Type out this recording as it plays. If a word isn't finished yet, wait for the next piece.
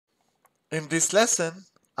In this lesson,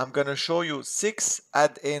 I'm going to show you 6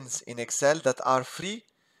 add-ins in Excel that are free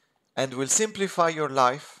and will simplify your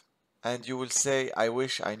life, and you will say, I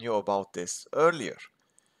wish I knew about this earlier.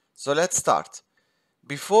 So let's start.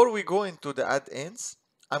 Before we go into the add-ins,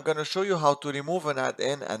 I'm going to show you how to remove an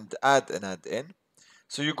add-in and add an add-in.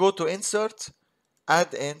 So you go to Insert,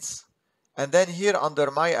 Add-ins, and then here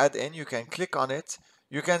under My Add-in, you can click on it.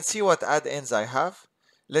 You can see what add-ins I have.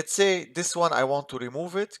 Let's say this one I want to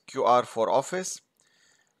remove it, QR for Office.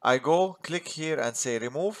 I go click here and say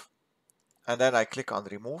remove, and then I click on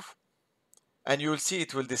remove, and you will see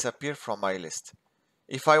it will disappear from my list.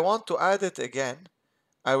 If I want to add it again,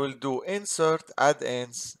 I will do insert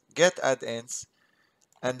add-ins, get add-ins,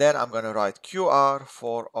 and then I'm going to write QR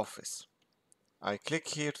for Office. I click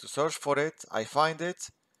here to search for it, I find it,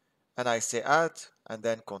 and I say add, and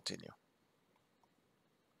then continue.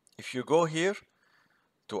 If you go here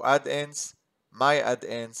to add-ins, my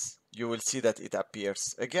add-ins, you will see that it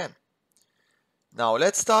appears again. Now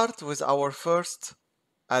let's start with our first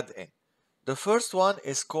add-in. The first one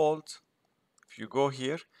is called, if you go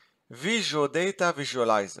here, Visio Data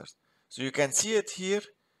Visualizers. So you can see it here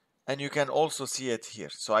and you can also see it here.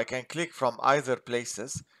 So I can click from either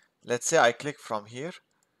places. Let's say I click from here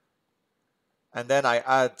and then I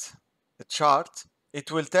add a chart. It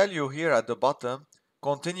will tell you here at the bottom,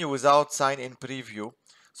 continue without sign-in preview.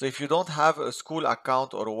 So if you don't have a school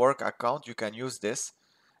account or a work account, you can use this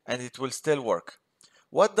and it will still work.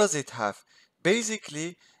 What does it have?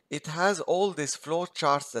 Basically, it has all these flow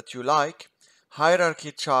charts that you like,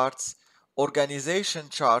 hierarchy charts, organization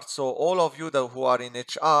charts. So all of you who are in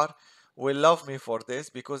HR will love me for this,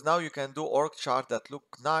 because now you can do org chart that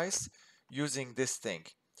look nice using this thing.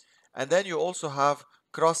 And then you also have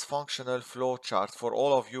cross-functional flow chart for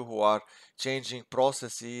all of you who are changing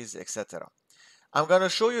processes, etc. I'm going to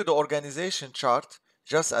show you the organization chart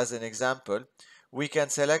just as an example. We can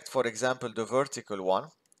select, for example, the vertical one,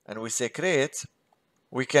 and we say create.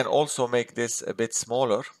 We can also make this a bit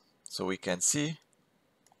smaller so we can see.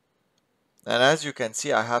 And as you can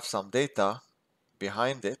see, I have some data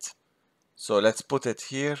behind it. So let's put it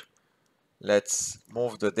here. Let's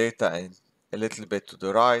move the data in a little bit to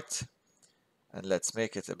the right, and let's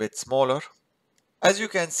make it a bit smaller. As you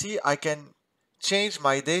can see, I can change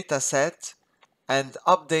my data set and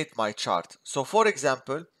update my chart. So for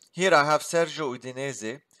example, here I have Sergio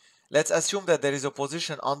Udinese. Let's assume that there is a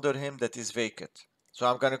position under him that is vacant. So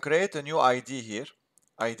I'm going to create a new ID here,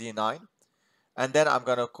 ID 9, and then I'm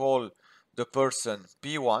going to call the person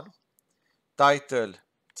P1, title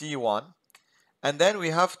T1, and then we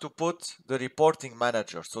have to put the reporting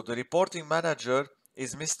manager. So the reporting manager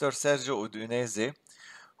is Mr. Sergio Udinese,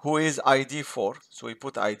 who is ID 4. So we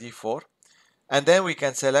put ID 4, and then we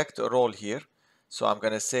can select a role here. So I'm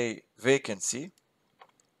going to say vacancy.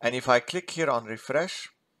 And if I click here on refresh,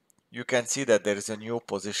 you can see that there is a new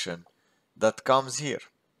position that comes here.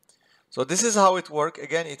 So this is how it works.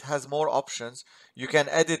 Again, it has more options. You can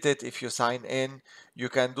edit it if you sign in. You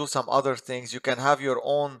can do some other things. You can have your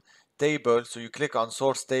own table. So you click on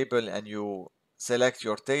source table and you select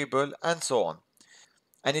your table and so on.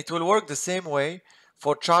 And it will work the same way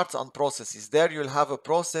for charts on processes. There you'll have a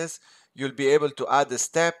process. You'll be able to add a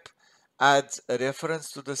step, add a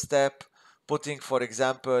reference to the step, putting, for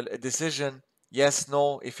example, a decision, yes,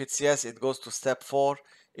 no. If it's yes, it goes to step 4.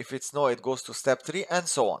 If it's no, it goes to step 3, and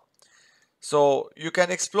so on. So you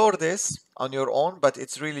can explore this on your own, but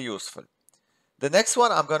it's really useful. The next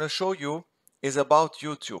one I'm going to show you is about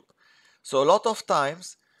YouTube. So a lot of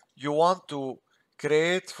times you want to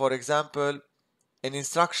create, for example, an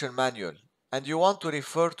instruction manual, and you want to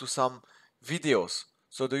refer to some videos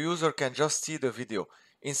so the user can just see the video.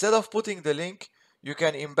 Instead of putting the link, you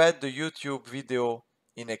can embed the YouTube video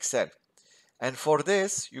in Excel. And for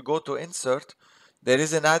this, you go to Insert. There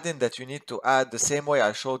is an add-in that you need to add the same way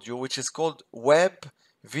I showed you, which is called Web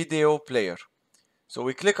Video Player. So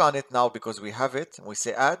we click on it now because we have it, and we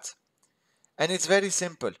say Add. And it's very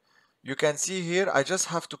simple. You can see here, I just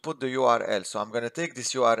have to put the URL. So I'm going to take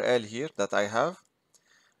this URL here that I have.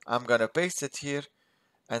 I'm going to paste it here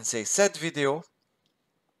and say set video.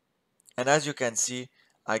 And as you can see,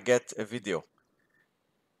 I get a video.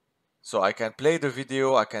 So I can play the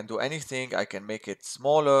video, I can do anything, I can make it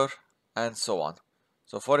smaller, and so on.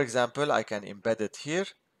 So for example, I can embed it here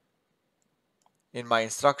in my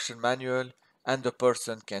instruction manual, and the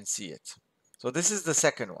person can see it. So this is the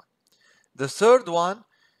second one. The third one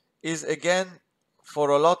is, again,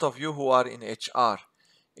 for a lot of you who are in HR.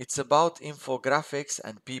 It's about infographics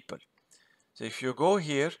and people. So if you go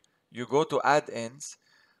here, you go to add-ins.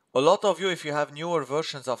 A lot of you, if you have newer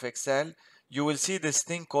versions of Excel, you will see this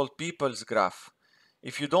thing called people's graph.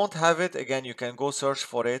 If you don't have it, again, you can go search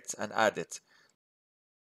for it and add it.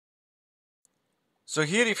 So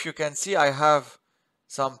here, if you can see, I have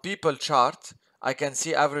some people chart. I can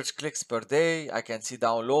see average clicks per day. I can see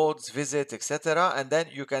downloads, visits, etc. And then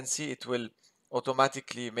you can see it will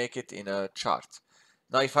automatically make it in a chart.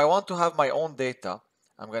 Now, if I want to have my own data,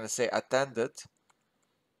 I'm going to say attended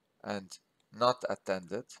and not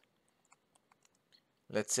attended.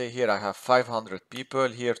 Let's say here I have 500 people,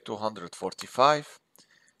 here 245.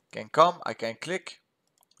 Can come, I can click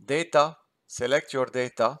data, select your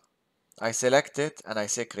data. I select it and I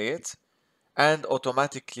say create, and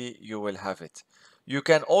automatically you will have it. You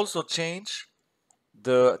can also change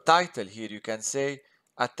the title here. You can say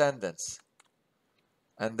attendance,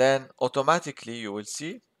 and then automatically you will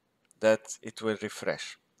see that it will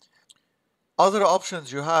refresh. Other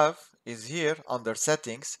options you have is here under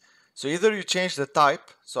settings. So either you change the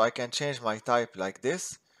type, so I can change my type like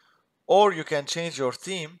this, or you can change your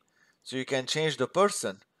theme, so you can change the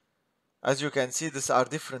person. As you can see, these are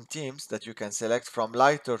different themes that you can select from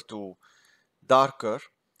lighter to darker.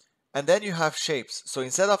 And then you have shapes. So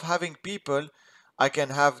instead of having people, I can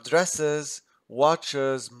have dresses,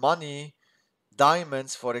 watches, money,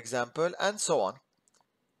 diamonds, for example, and so on.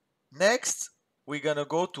 Next, we're gonna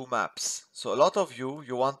go to maps. So a lot of you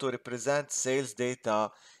want to represent sales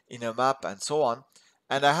data in a map and so on.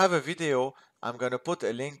 And I have a video, I'm gonna put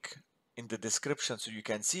a link in the description so you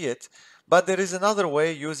can see it. But there is another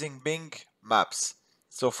way using Bing Maps.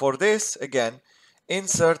 So for this, again,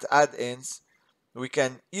 insert add-ins. We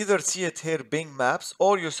can either see it here, Bing Maps,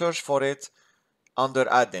 or you search for it under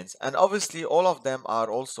add-ins. And obviously all of them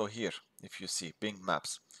are also here, if you see Bing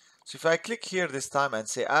Maps. So if I click here this time and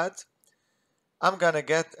say add, I'm gonna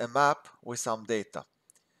get a map with some data.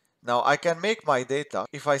 Now I can make my data.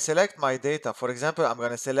 If I select my data, for example, I'm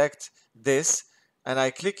gonna select this and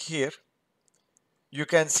I click here, you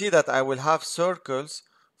can see that I will have circles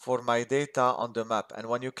for my data on the map. And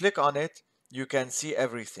when you click on it, you can see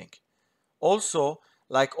everything. Also,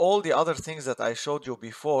 like all the other things that I showed you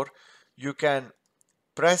before, you can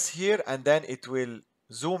press here and then it will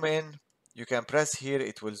zoom in. You can press here,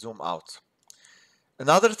 it will zoom out.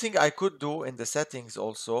 Another thing I could do in the settings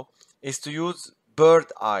also is to use bird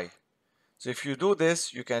eye. So if you do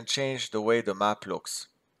this, you can change the way the map looks.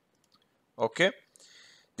 Okay.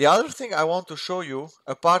 The other thing I want to show you,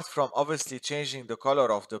 apart from obviously changing the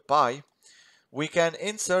color of the pie, we can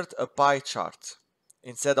insert a pie chart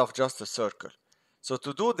instead of just a circle. So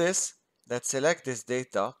to do this, let's select this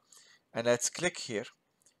data and let's click here.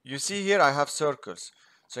 You see here I have circles.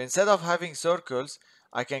 So instead of having circles,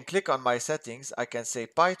 I can click on my settings, I can say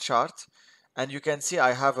pie chart, and you can see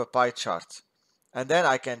I have a pie chart. And then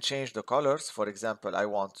I can change the colors. For example, I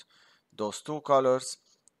want those two colors,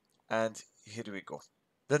 and here we go.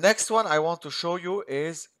 The next one I want to show you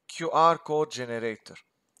is QR code generator.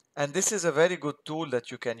 And this is a very good tool that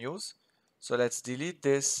you can use. So let's delete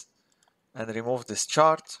this and remove this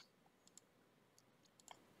chart.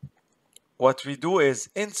 What we do is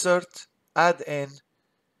insert, add in,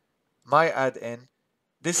 my add-in.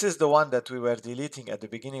 This is the one that we were deleting at the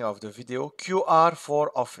beginning of the video, QR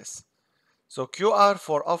for Office. So QR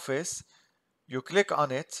for Office, you click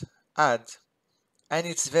on it, add, and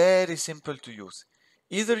it's very simple to use.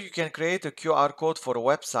 Either you can create a QR code for a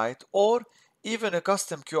website or even a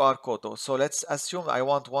custom QR code. So let's assume I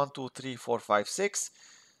want 1, 2, 3, 4, 5, 6,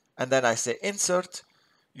 and then I say insert,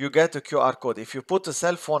 you get a QR code. If you put a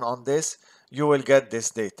cell phone on this, you will get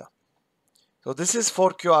this data. So this is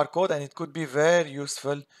for QR code and it could be very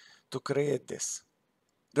useful to create this.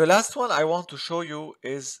 The last one I want to show you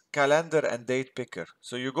is calendar and date picker.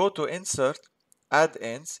 So you go to insert,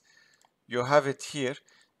 add-ins, you have it here,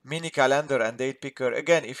 mini calendar and date picker.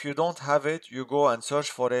 Again, if you don't have it, you go and search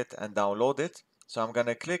for it and download it. So I'm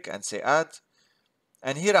gonna click and say add,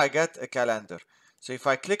 and here I get a calendar. So if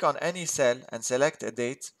I click on any cell and select a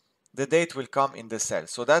date, the date will come in the cell.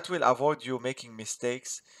 So that will avoid you making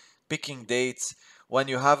mistakes, picking dates. When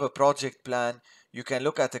you have a project plan, you can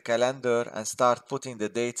look at a calendar and start putting the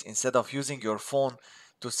dates instead of using your phone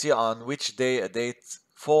to see on which day a date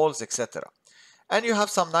falls, etc. And you have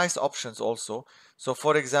some nice options also. So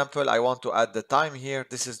for example, I want to add the time here.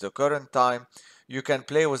 This is the current time. You can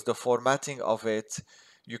play with the formatting of it.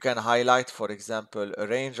 You can highlight, for example, a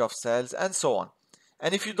range of cells and so on.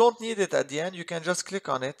 And if you don't need it at the end, you can just click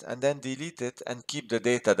on it and then delete it and keep the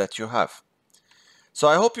data that you have. So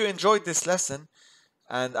I hope you enjoyed this lesson,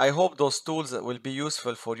 and I hope those tools will be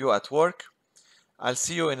useful for you at work. I'll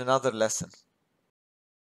see you in another lesson.